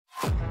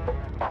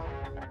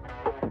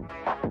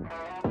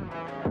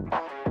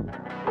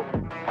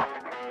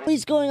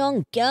is going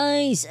on,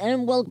 guys?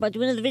 And welcome back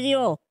to another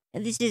video.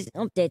 And this is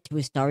an update to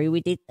a story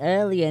we did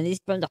earlier. And this is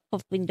from the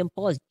Huffington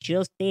Post,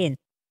 just in.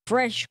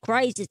 Fresh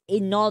crisis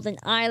in Northern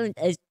Ireland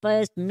as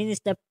First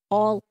Minister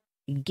Paul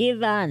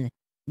Givan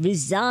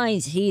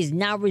resigns. He is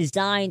now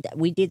resigned.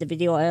 We did a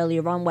video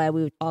earlier on where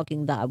we were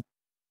talking about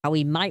how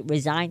he might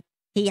resign.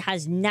 He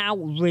has now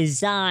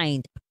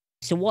resigned.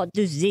 So what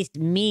does this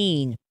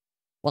mean?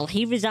 Well,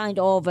 he resigned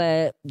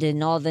over the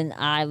Northern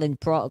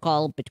Ireland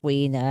Protocol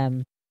between,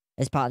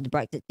 as part of the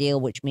Brexit deal,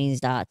 which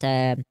means that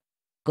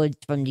goods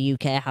from the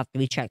UK have to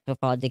be checked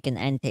before they can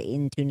enter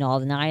into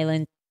Northern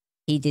Ireland.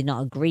 He did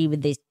not agree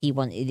with this. He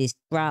wanted this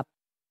scrapped.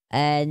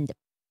 And,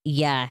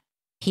 yeah,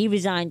 he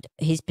resigned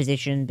his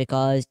position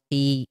because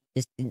he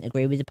just didn't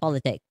agree with the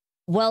politics.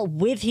 Well,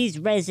 with his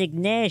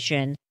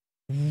resignation,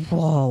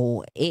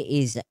 whoa,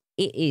 it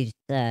is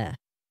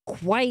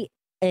quite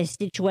a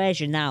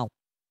situation now.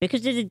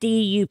 Because of the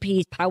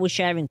DUP's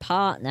power-sharing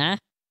partner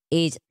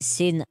is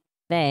Sinn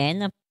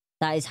Féin.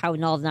 That is how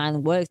Northern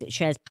Ireland works. It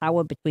shares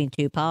power between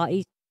two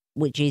parties,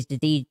 which is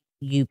the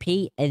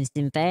DUP and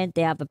Sinn Féin.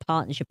 They have a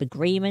partnership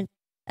agreement.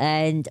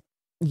 And,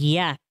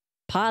 yeah,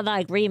 part of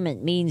that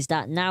agreement means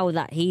that now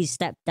that he's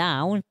stepped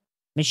down,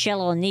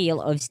 Michelle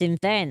O'Neill of Sinn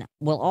Féin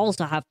will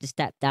also have to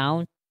step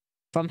down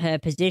from her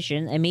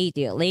position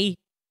immediately,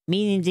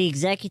 meaning the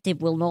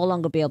executive will no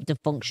longer be able to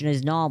function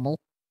as normal.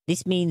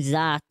 This means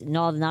that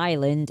Northern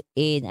Ireland,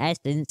 in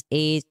essence,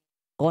 is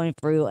going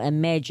through a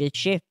major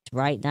shift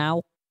right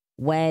now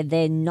where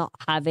they're not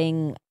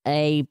having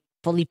a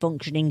fully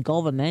functioning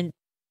government.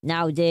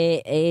 Now,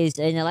 there is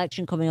an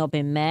election coming up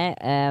in May,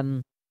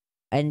 and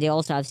they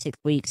also have 6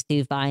 weeks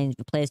to find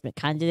replacement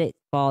candidates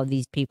for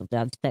these people to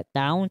have stepped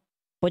down.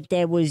 But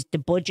there was the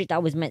budget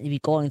that was meant to be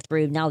going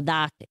through. Now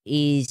that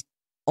is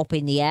up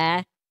in the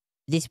air.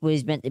 This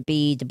was meant to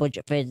be the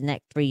budget for the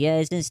next 3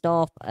 years and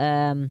stuff.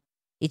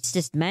 It's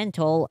just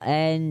mental,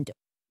 and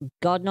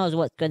God knows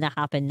what's going to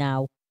happen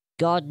now.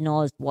 God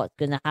knows what's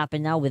going to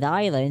happen now with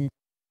Ireland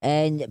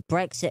and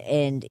Brexit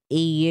and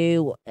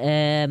EU.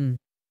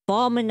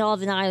 Former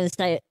Northern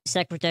Ireland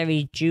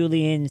Secretary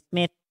Julian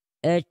Smith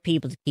urged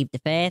people to keep the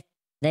faith.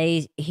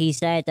 He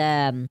said,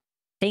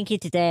 thinking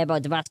today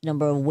about the vast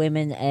number of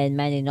women and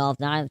men in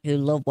Northern Ireland who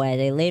love where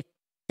they live,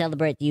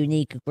 celebrate the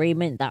unique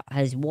agreement that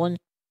has won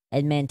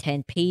and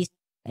maintained peace,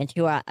 and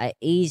who are at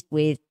ease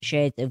with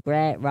shades of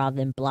grey rather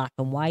than black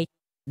and white.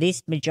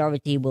 This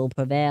majority will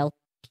prevail.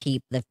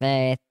 Keep the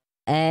faith.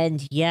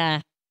 And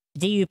yeah,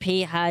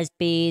 DUP has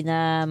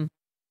been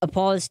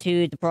opposed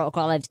to the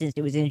protocol ever since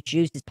it was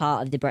introduced as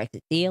part of the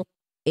Brexit deal,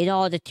 in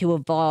order to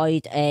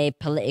avoid a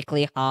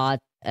politically hard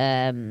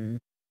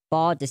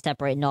border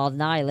separating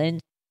Northern Ireland,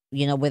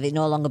 you know, with it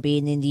no longer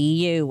being in the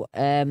EU.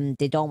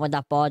 They don't want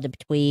that border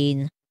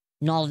between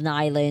Northern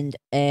Ireland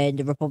and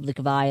the Republic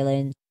of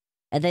Ireland.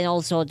 And then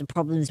also the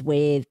problems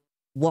with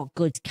what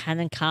goods can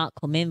and can't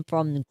come in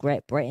from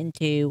Great Britain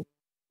to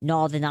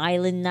Northern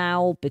Ireland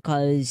now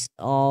because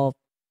of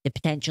the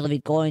potential of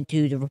it going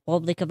to the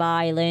Republic of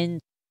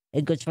Ireland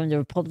and goods from the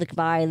Republic of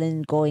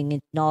Ireland going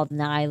into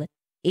Northern Ireland.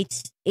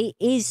 It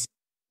is,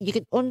 you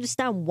can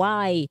understand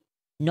why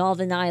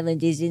Northern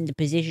Ireland is in the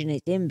position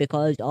it's in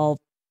because of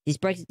this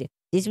Brexit.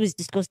 This was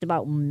discussed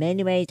about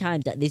many, many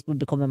times that this would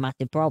become a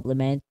massive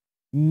problem, and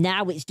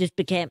now it's just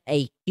became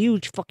a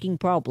huge fucking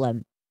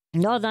problem.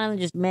 Northern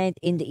Ireland is made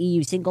in the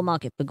EU single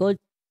market for goods,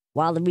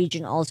 while the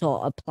region also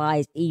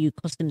applies EU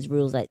customs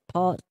rules at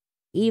ports,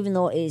 even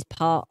though it is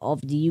part of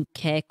the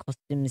UK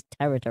customs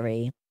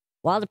territory.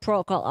 While the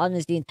protocol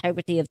honours the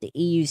integrity of the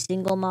EU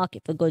single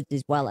market for goods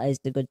as well as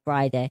the Good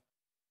Friday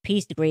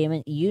peace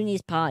agreement,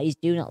 Unionist parties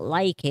do not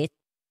like it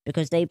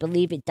because they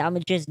believe it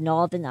damages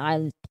Northern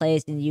Ireland's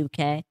place in the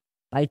UK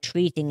by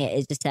treating it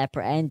as a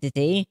separate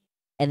entity.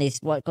 And this is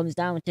what it comes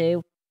down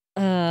to.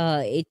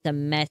 It's a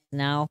mess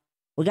now.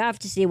 We're going to have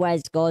to see where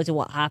it goes and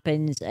what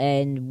happens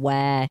and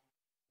where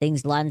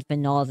things land for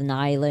Northern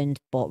Ireland.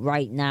 But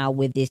right now,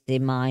 with this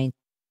in mind,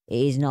 it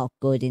is not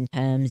good in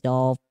terms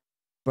of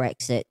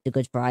Brexit, the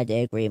Good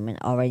Friday Agreement,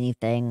 or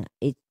anything.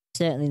 It's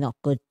certainly not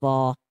good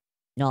for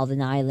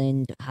Northern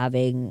Ireland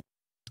having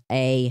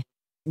a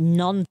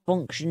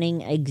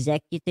non-functioning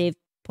executive,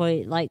 put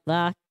it like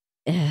that.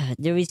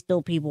 There is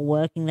still people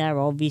working there,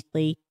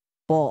 obviously,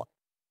 but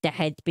the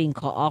head's been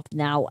cut off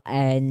now,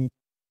 and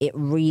it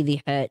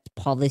really hurts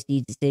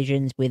policy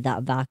decisions with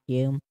that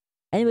vacuum.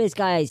 Anyways,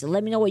 guys,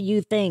 let me know what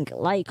you think.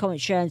 Like,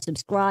 comment, share, and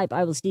subscribe.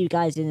 I will see you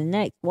guys in the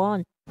next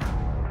one.